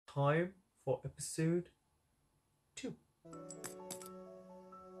time for episode 2.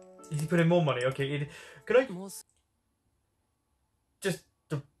 He put in more money. Okay, can I just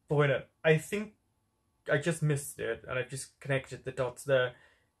to point out? I think I just missed it, and I just connected the dots there.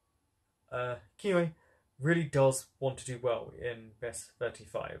 Kiyoe really does want to do well in Best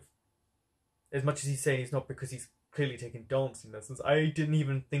 35. As much as he's saying he's not, because he's clearly taking dancing lessons. I didn't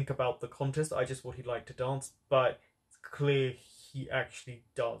even think about the contest. I just thought he'd like to dance, but it's clear he actually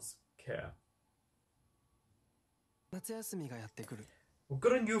does care. Well,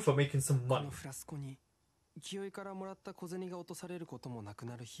 good on you for making some money.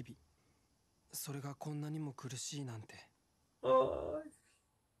 Oh,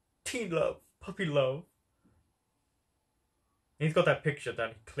 teen love, puppy love. He's got that picture that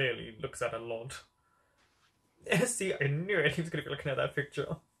he clearly looks at a lot. See, I knew it. He was going to be looking at that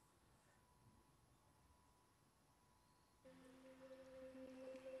picture.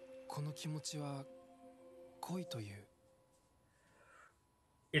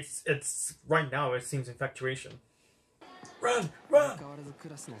 It's right now it seems infatuation. Run! Run!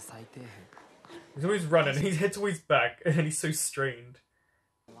 He's always running, his head's always back, and he's so strained.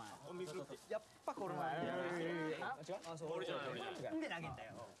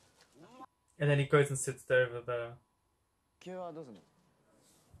 And then he goes and sits there over there.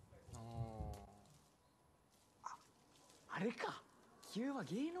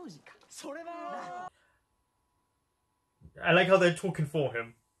 I like how they're talking for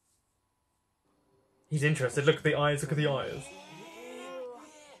him. He's interested. Look at the eyes, look at the eyes.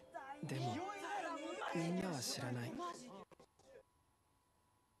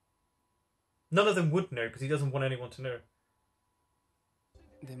 None of them would know because he doesn't want anyone to know.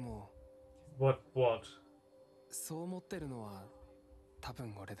 What?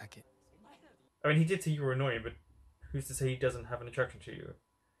 I mean, he did say you were annoying, but who's to say he doesn't have an attraction to you?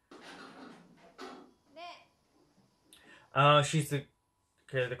 She's the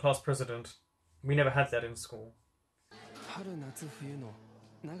class president. We never had that in school.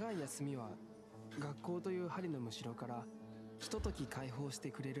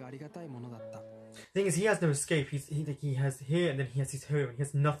 The thing is, he has no escape. He has here, and then he has his home, and he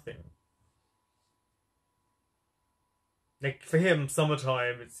has nothing. Like, for him,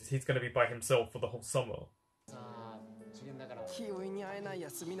 summertime, he's gonna be by himself for the whole summer.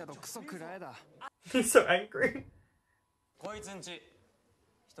 He's so angry.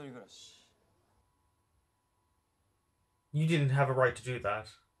 You didn't have a right to do that.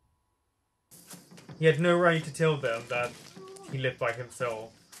 He had no right to tell them that he lived by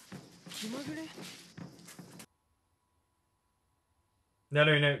himself.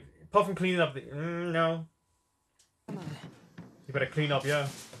 No. Apart from cleaning up the... no. You better clean up, yeah.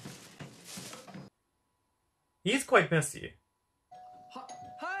 He is quite messy.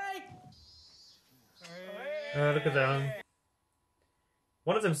 Look at them.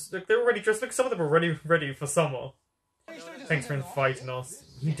 One of them... Look, they're already dressed. Look, some of them are ready for summer. Thanks for inviting us.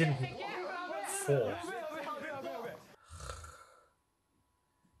 He didn't... force.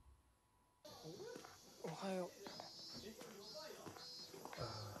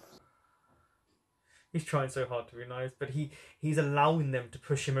 He's trying so hard to be nice, but he's allowing them to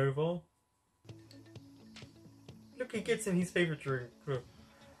push him over. Look, he gets in his favourite drink.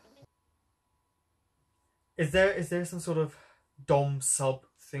 Is there some sort of dom sub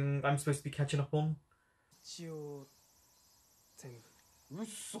thing I'm supposed to be catching up on?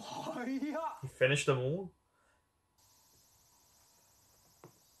 He finished them all?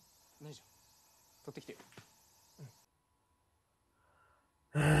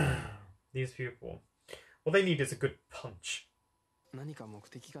 These people. What they need is a good punch.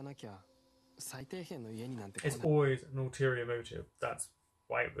 It's always an ulterior motive. That's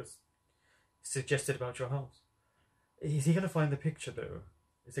why it was suggested about your house. Is he going to find the picture though?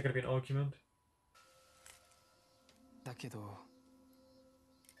 Is there going to be an argument?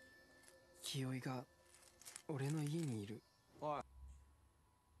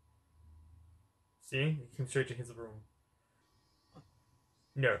 See? He came straight to his room.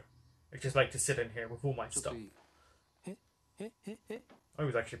 No. I just like to sit in here with all my stuff. I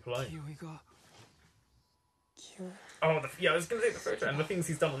was actually polite. Oh, yeah, I was going to take the photo and the things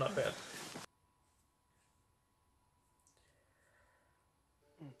he's done on that bed.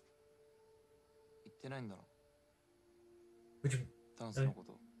 Would you...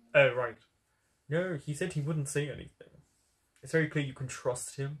 Oh, right. No, he said he wouldn't say anything. It's very clear you can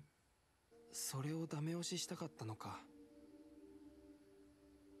trust him.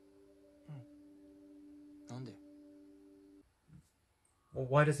 Well,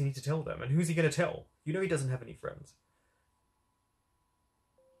 why does he need to tell them? And who's he going to tell? You know he doesn't have any friends.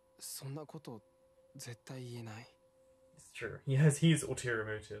 そんなこと絶対言えない。 It's true. He has his ulterior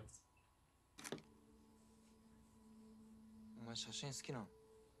motives. お前写真好きなの？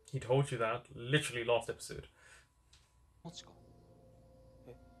 He told you that literally last episode. マジか。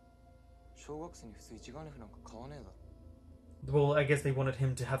え、小学生に普通一眼レフなんか買わねえだろ。 Well, I guess they wanted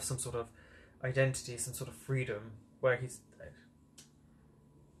him to have some sort of identity, some sort of freedom, where he's...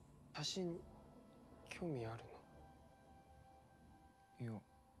 写真興味あるの？いや、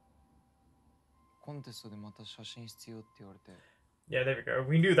コンテストでまた写真必要って言われて。 Yeah, there we go.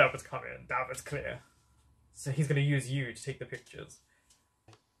 We knew that was coming. That was clear. So he's going to use you to take the pictures.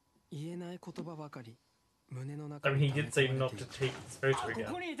 言えない言葉ばかり胸の I 中 mean, に he 溜め did say 込まれ not てい to る。 take this photo again.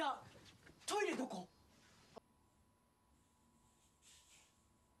 ここにいた。トイレどこ？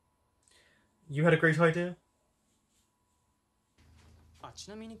 You had a great idea? あ、ち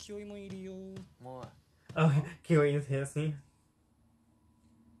なみに清居もいるよ。もう Oh, Kiwi is here, see?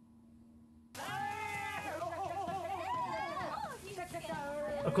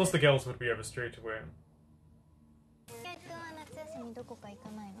 Of course the girls would be over straight away. 君は夏休みどこか行か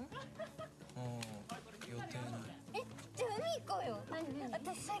ないの？予定ない。え、じゃあ海行こうよ。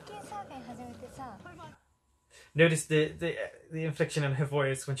私最近サーフィン始めてさ。 Notice the inflection in her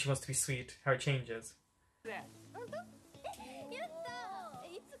voice when she wants to be sweet, how it changes. 本当？やった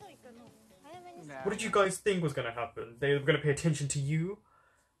ー。いつから行くの？早めにさ。 What did you guys think was going to happen? They were going to pay attention to you?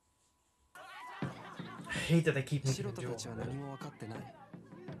 I hate that they keep 素 making 人 them do たちは all 何も分かってない。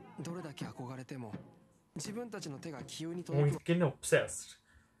どれだけ憧れても自分たちの手が気負いに that. Well, 届 he's く。 getting obsessed.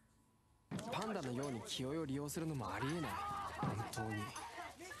 パンダのように気負いを利用するのもありえない。本当に。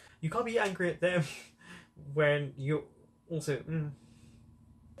 You can't be angry at them when you also...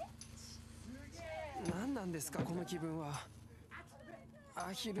 何なんですかこの気分は。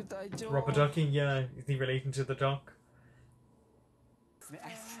アヒル隊長。 Rubber ducking, yeah. Is he relating to the duck?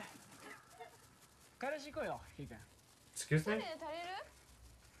 彼氏行こうよ、ひーくん。 Excuse me? 足りる？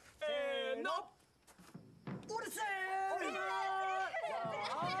せーの。うるせー。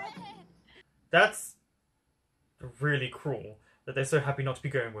 That's really cruel that they're so happy not to be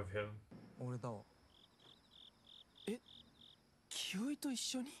going with him. 俺だわ。気負いと一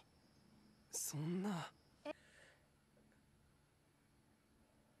緒にそんな。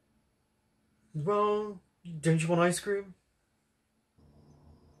 Well, don't you want ice cream?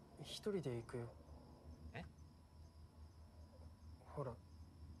 一人で行くよ。え？ほら、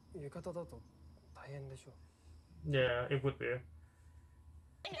浴衣だと大変でしょ。 Yeah, it would be. い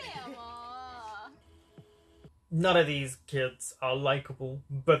やもう。 None of these kids are likable,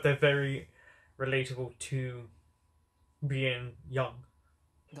 but they're very relatable to being young.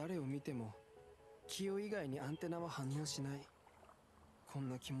 誰を見ても気負い以外にアンテナは反応しない。こん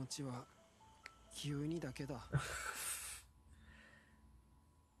な気持ちは気負いにだけだ。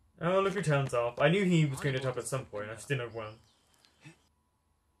 Oh, look who turns up. I knew he was going to turn up at some point, I just didn't know when.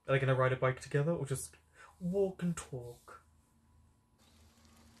 Are they going to ride a bike together or just walk and talk?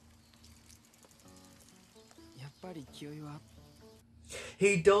 やっぱり気負いは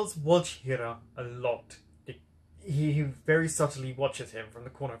He does watch Hira a lot. He very subtly watches him from the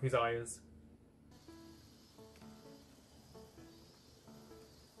corner of his eyes.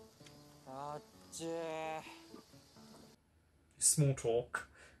 あっちー。 Small talk.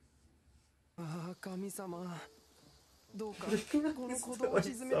 ああ神様どうかこの鼓動を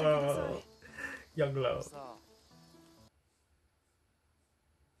沈めてください。 Young love. さあ。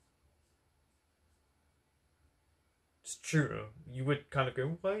 It's true. You would kind of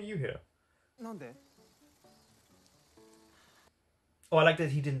go, why are you here? なんで？ Oh, I like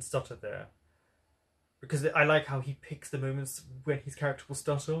that he didn't stutter there. Because I like how he picks the moments when his character will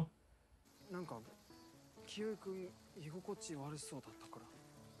stutter. なんか気負いくん居心地悪そうだったから。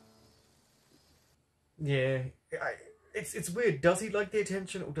 Yeah, it's weird. Does he like the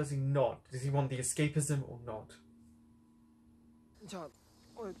attention or does he not? Does he want the escapism or not? じゃあ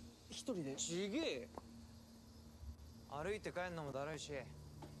俺一人で。ちげえ。歩いて帰んのもだるいし。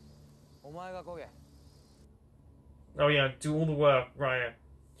お前がこげ。 Oh yeah, do all the work, right?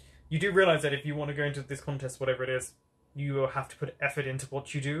 You do realize that if you want to go into this contest, whatever it is, you will have to put effort into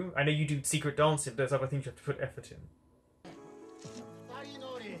what you do. I know you do secret dancing, but there's other things you have to put effort in.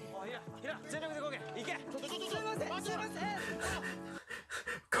 ひら、全力でこげ。行け。すいません、すいません。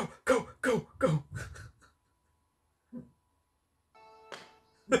 Go, go, go, go!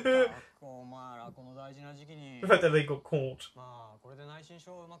 お前らこの大事な時期に。 The fact that they got caught. まあこれで内申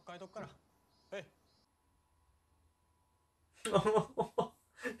書をうまく書いとくから。はい。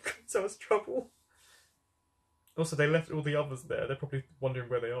 So much trouble. Also, they left all the others there. They're probably wondering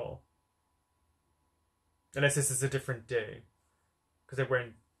where they are. Unless this is a different day. Because they're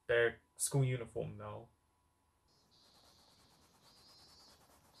wearing their school uniform now.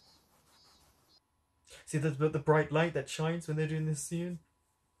 See the bright light that shines when they're doing this scene?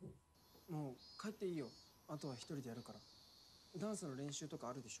 もう帰っていいよ。あとは一人でやるから。ダンスの練習とか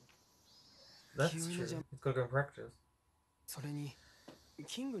あるでしょ。 That's true. He's got to go and practice. それに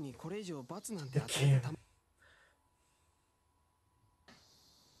キングにこれ以上罰なんて The 与え king.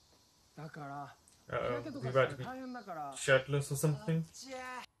 ただから Uh-oh. 日焼けと Is か he したら about to be 大変だから shirtless or something?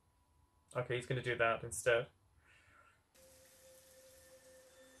 Okay, he's going to do that instead.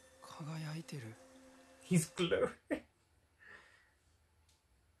 輝いてる。 He's glowing.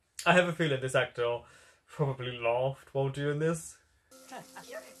 I have a feeling this actor probably laughed while doing this.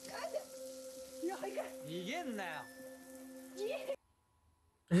 逃げんなよ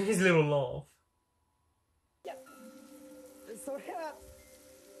His little laugh. それは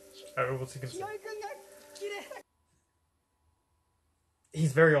Oh, what's he going to 清 say? 井君が綺麗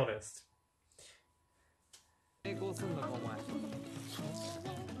He's very honest. 成功すんのかお前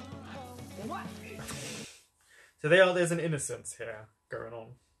お前 So there's an innocence here going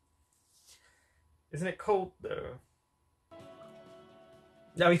on. Isn't it cold though?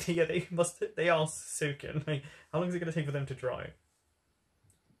 I mean, yeah, they are soaking. Like, how long is it going to take for them to dry?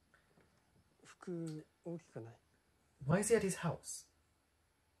 服大きくない。 Why is he at his house?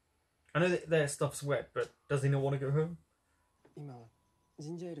 I know that their stuff's wet, but does he not want to go home? 今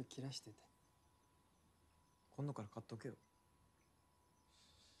ジンジャーエール切らしてて。今度から買っとけよ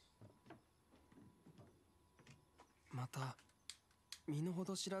また身の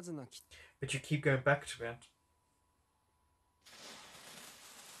程知らずなき But you keep going back to it.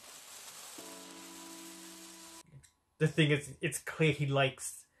 The thing is, it's clear he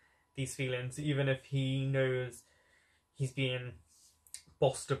likes these feelings, even if he knows he's being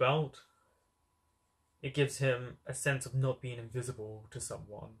bossed about. It gives him a sense of not being invisible to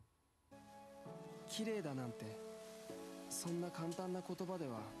someone. 綺麗だなんてそんな簡単な言葉で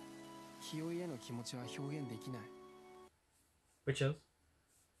は清井への気持ちは表現できない。 Which is?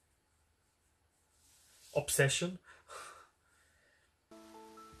 Obsession?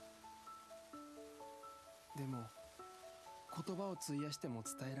 でも言葉を費やしても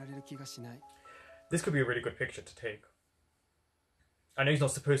伝えられる気がしない。 This could be a really good picture to take. I know he's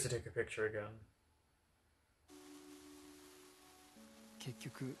not supposed to take a picture again. 結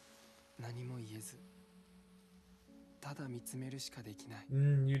局何も言えずただ見つめるしかできない。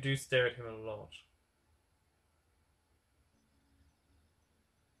 You do stare at him a lot.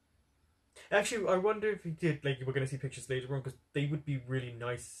 Actually, I wonder if he did, like, we're going to see pictures later on, because they would be really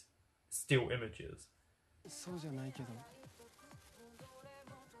nice still images. そうじゃないけど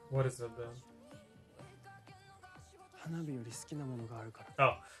What is it then? 花火より好きなものがあるから。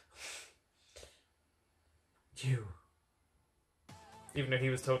 Oh. You. Even though he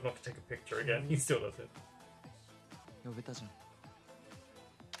was told not to take a picture again, he still does it. 呼べたじゃん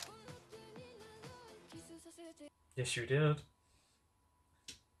Yes, you did.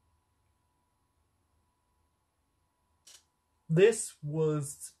 This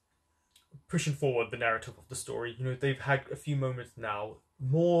was pushing forward the narrative of the story. You know, they've had a few moments now,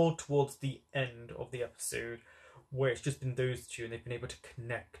 more towards the end of the episode, where it's just been those two and they've been able to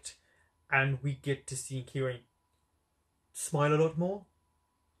connect. And we get to see Kieran smile a lot more.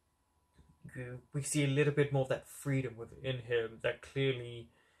 We see a little bit more of that freedom within him that clearly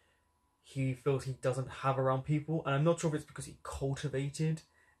he feels he doesn't have around people. And I'm not sure if it's because he cultivated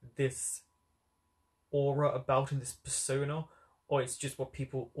this aura about him, this persona, or it's just what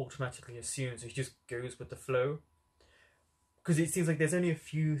people automatically assume, so he just goes with the flow. Because it seems like there's only a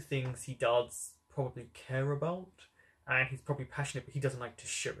few things he does probably care about, and he's probably passionate, but he doesn't like to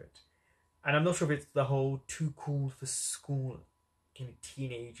show it. And I'm not sure if it's the whole too cool for school kind of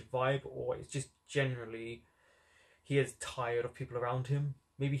teenage vibe, or it's just generally he is tired of people around him.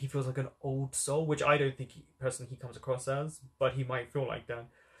 Maybe he feels like an old soul, which I don't think he comes across as, but he might feel like that.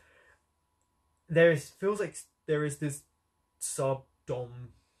 Feels like there is this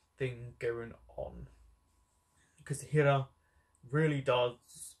sub-dom thing going on. Because Hira really does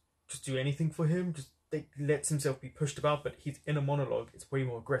just do anything for him, just lets himself be pushed about, but his inner monologue is way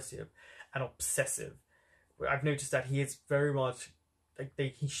more aggressive and obsessive. I've noticed that he is very much, like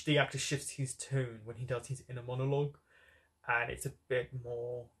the actor shifts his tone when he does his inner monologue, and it's a bit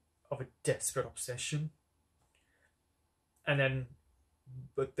more of a desperate obsession. And then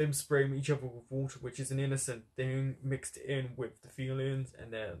but them spraying each other with water, which is an innocent thing mixed in with the feelings,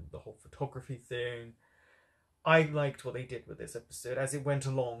 and then the whole photography thing. I liked what they did with this episode as it went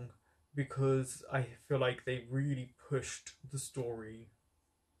along, because I feel like they really pushed the story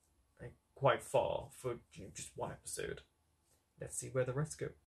like quite far for just one episode. Let's see where the rest go.